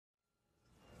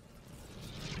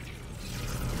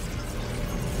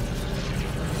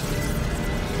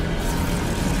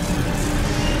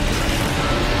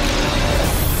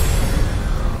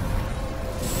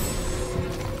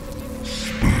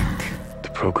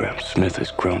program, Smith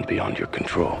has grown beyond your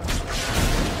control.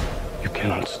 You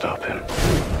cannot stop him,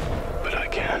 but I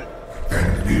can.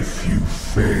 And if you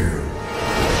fail,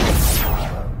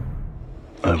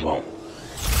 I won't.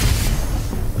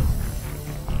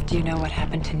 Do you know what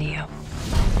happened to Neo?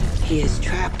 He is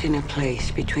trapped in a place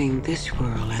between this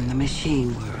world and the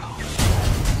machine world.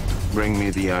 Bring me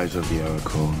the eyes of the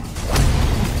Oracle,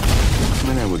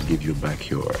 and I will give you back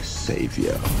your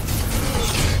savior.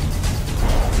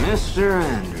 Mr.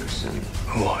 Anderson.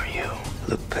 Who are you?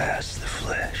 Look past the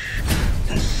flesh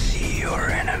and see your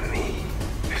enemy.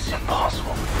 It's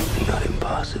impossible. Not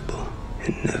impossible.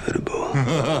 Inevitable.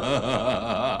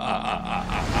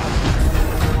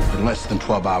 In less than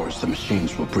 12 hours, the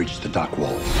machines will breach the dock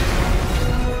walls.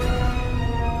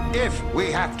 if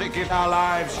we have to give our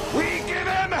lives, we give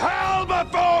him hell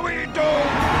before we do!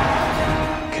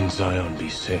 Can Zion be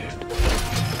saved?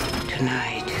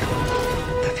 Tonight,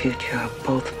 the future of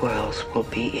both worlds will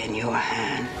be in your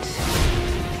hands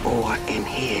or in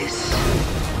his.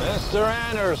 Mr.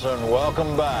 Anderson,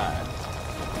 welcome back.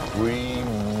 We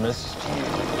missed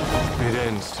you. It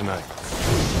ends tonight.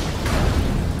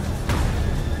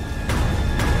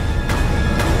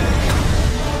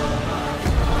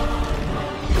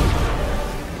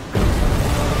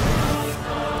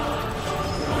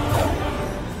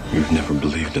 You've never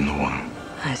believed in the one.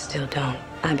 I still don't.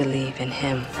 I believe in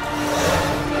him.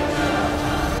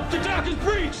 The dock is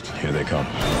breached! Here they come.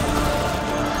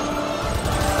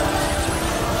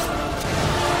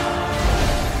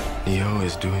 Neo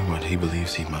is doing what he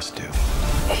believes he must do.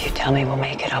 If you tell me we'll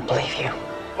make it, I'll believe you.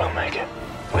 We'll make it.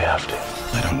 We have to.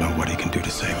 I don't know what he can do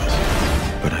to save us,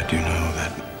 but I do know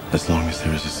that as long as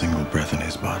there is a single breath in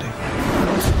his body,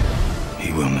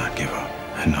 he will not give up,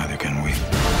 and neither can we.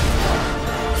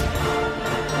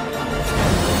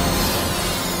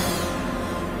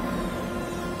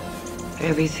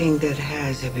 Everything that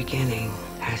has a beginning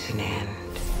has an end.